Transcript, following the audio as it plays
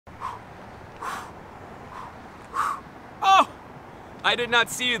I did not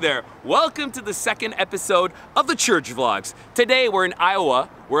see you there. Welcome to the second episode of the Church Vlogs. Today we're in Iowa.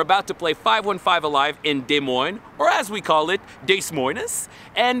 We're about to play 515 Alive in Des Moines, or as we call it, Des Moines.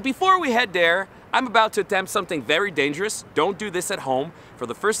 And before we head there, I'm about to attempt something very dangerous. Don't do this at home. For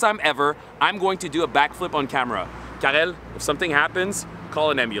the first time ever, I'm going to do a backflip on camera. Karel, if something happens, call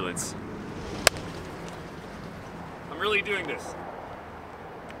an ambulance. I'm really doing this.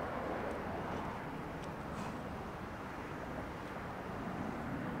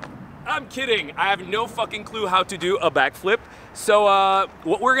 I'm kidding. I have no fucking clue how to do a backflip. So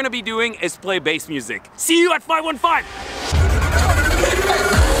what we're gonna be doing is play bass music. See you at 515.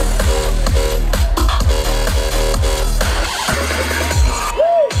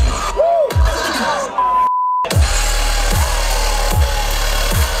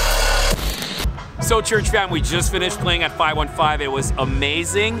 So Church fam, we just finished playing at 515. It was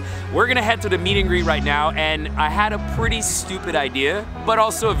amazing. We're gonna head to the meet and greet right now, and I had a pretty stupid idea, but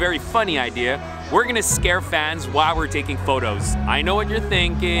also a very funny idea. We're gonna scare fans while we're taking photos. I know what you're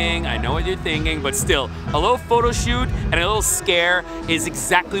thinking, but still, a little photo shoot and a little scare is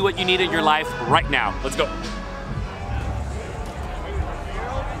exactly what you need in your life right now. Let's go.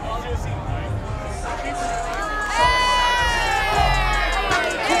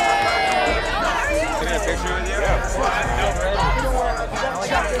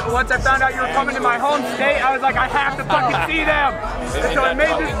 Once I found out you were coming to my home state, I was like, I have to fucking see them. And so I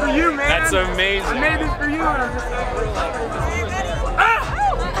made this for you, man. That's amazing. I made this for you.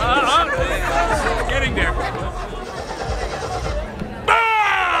 And I'm just getting there.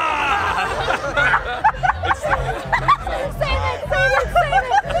 Save it.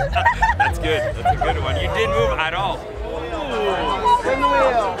 That's good. That's a good one. You didn't move at all. spin the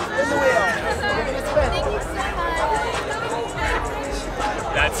wheel. Spin the wheel. Thank you so much.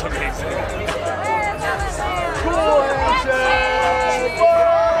 That's amazing. Cool handshake!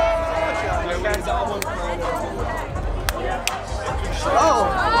 Oh!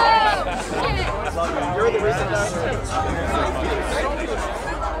 You're the reason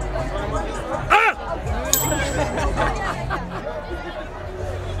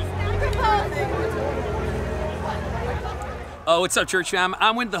Oh, what's up, Church fam?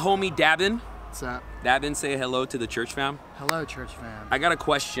 I'm with the homie DABIN. What's up? DABIN, say hello to the Church fam. Hello, Church fam. I got a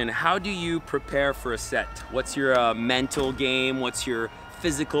question. How do you prepare for a set? What's your mental game? What's your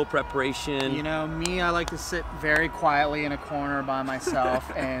physical preparation? You know, me, I like to sit very quietly in a corner by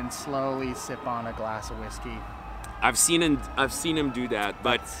myself and slowly sip on a glass of whiskey. I've seen him do that,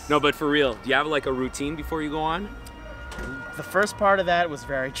 but no, but for real, do you have like a routine before you go on? The first part of that was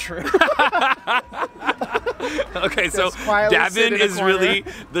very true. Okay, so quietly sit DABIN in a is corner. really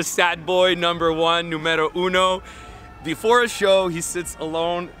the sad boy #1, numero uno. Before a show, he sits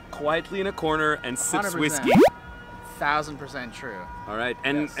alone quietly in a corner and sips 100%. whiskey. 1000% true. All right,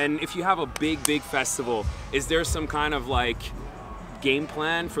 and Yes. and if you have a big festival, is there some kind of like game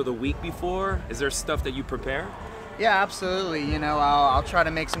plan for the week before? Is there stuff that you prepare? Yeah, absolutely. You know, I'll try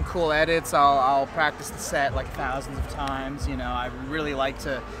to make some cool edits. I'll practice the set like thousands of times. You know, I really like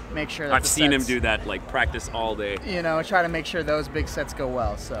to make sure that I've the seen him sets, do that, like practice all day. You know, try to make sure those big sets go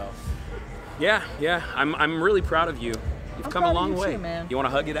well. So. Yeah, I'm really proud of you. You've come a proud of long you way. too, man. You want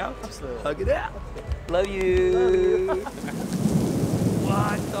to hug it out? Absolutely. Hug it out. Love you.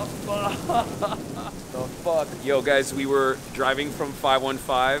 What the fuck? Yo, guys, we were driving from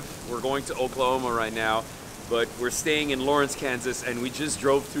 515. We're going to Oklahoma right now, but we're staying in Lawrence, Kansas, and we just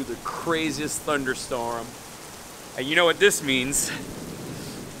drove through the craziest thunderstorm. And you know what this means?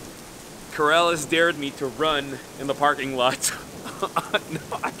 Karel has dared me to run in the parking lot. No,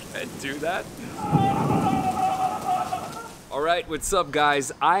 I can't do that. All right, what's up,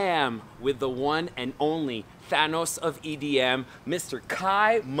 guys? I am with the one and only Thanos of EDM, Mr.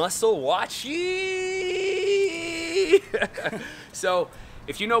 Kai Wachi. So,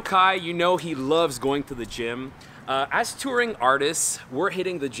 if you know Kai, you know he loves going to the gym. As touring artists, we're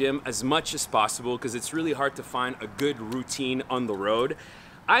hitting the gym as much as possible because it's really hard to find a good routine on the road.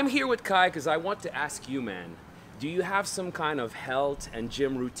 I'm here with Kai because I want to ask you, man, do you have some kind of health and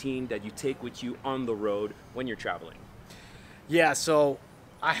gym routine that you take with you on the road when you're traveling? Yeah, so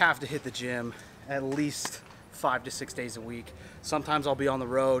I have to hit the gym at least 5 to 6 days a week. Sometimes I'll be on the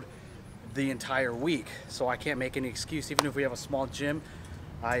road the entire week, so I can't make any excuse. Even if we have a small gym,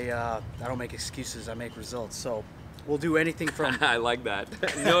 I don't make excuses, I make results. So we'll do anything from... I like that.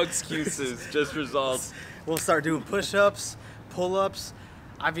 No excuses, just results. We'll start doing push-ups, pull-ups.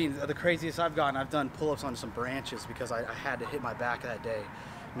 I mean, the craziest I've gotten, I've done pull-ups on some branches because I had to hit my back that day.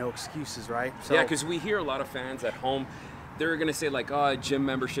 No excuses, right? So, Yeah, because we hear a lot of fans at home, they're gonna say like, oh, gym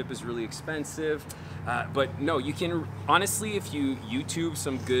membership is really expensive. But no, you can, honestly, if you YouTube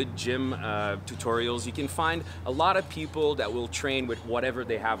some good gym tutorials, you can find a lot of people that will train with whatever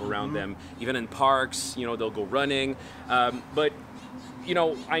they have around them. Even in parks, you know, they'll go running. But you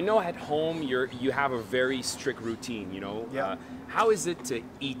know, I know at home you have a very strict routine, you know. Yeah. How is it to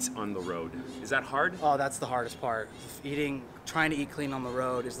eat on the road? Is that hard? Oh, that's the hardest part. Trying to eat clean on the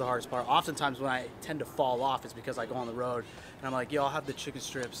road is the hardest part. Oftentimes when I tend to fall off, it's because I go on the road and I'm like, yo, I'll have the chicken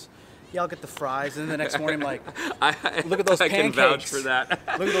strips. Yeah, I'll get the fries. And then the next morning, I'm like, look at those pancakes. I can vouch for that.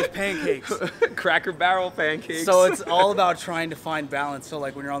 Look at those pancakes. Cracker Barrel pancakes. So it's all about trying to find balance. So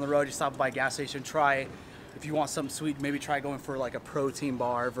like when you're on the road, you stop by a gas station, try, if you want something sweet, maybe try going for like a protein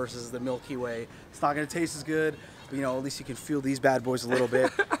bar versus the Milky Way. It's not going to taste as good. You know, at least you can feel these bad boys a little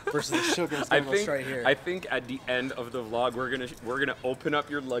bit versus the sugar is going to go straight here. I think at the end of the vlog, we're gonna open up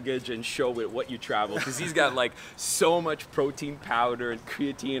your luggage and show it what you travel, because he's got like so much protein powder and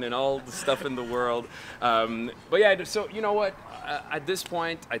creatine and all the stuff in the world. But yeah, so you know what? At this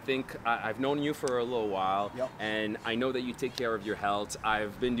point, I think I've known you for a little while, and I know that you take care of your health.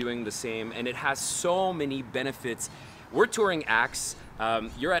 I've been doing the same, and it has so many benefits. We're touring acts.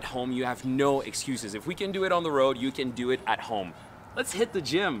 You're at home, you have no excuses. If we can do it on the road, you can do it at home. Let's hit the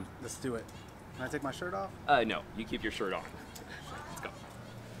gym. Let's do it. Can I take my shirt off? No, you keep your shirt on. Let's go.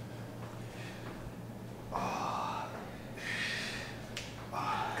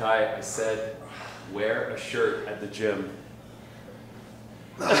 Kai, I said, wear a shirt at the gym.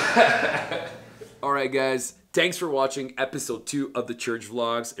 All right, guys. Thanks for watching episode 2 of the Church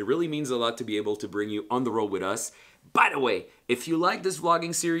Vlogs. It really means a lot to be able to bring you on the road with us. By the way, if you like this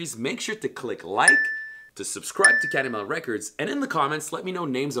vlogging series, make sure to click like, to subscribe to Kannibalen Records, and in the comments, let me know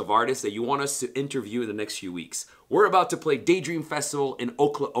names of artists that you want us to interview in the next few weeks. We're about to play Daydream Festival in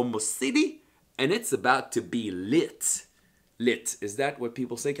Oklahoma City, and it's about to be lit. Lit. Is that what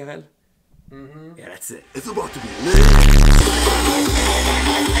people say, Karel? Mm-hmm. Yeah, that's it. It's about to be lit.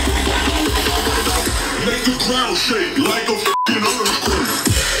 Make the ground shake like a f***ing earthquake.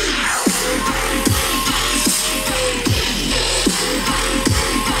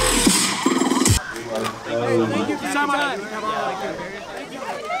 Thank you so much.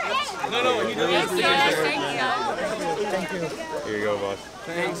 Thank you. Here you go, boss.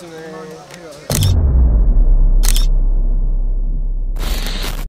 Thanks, man.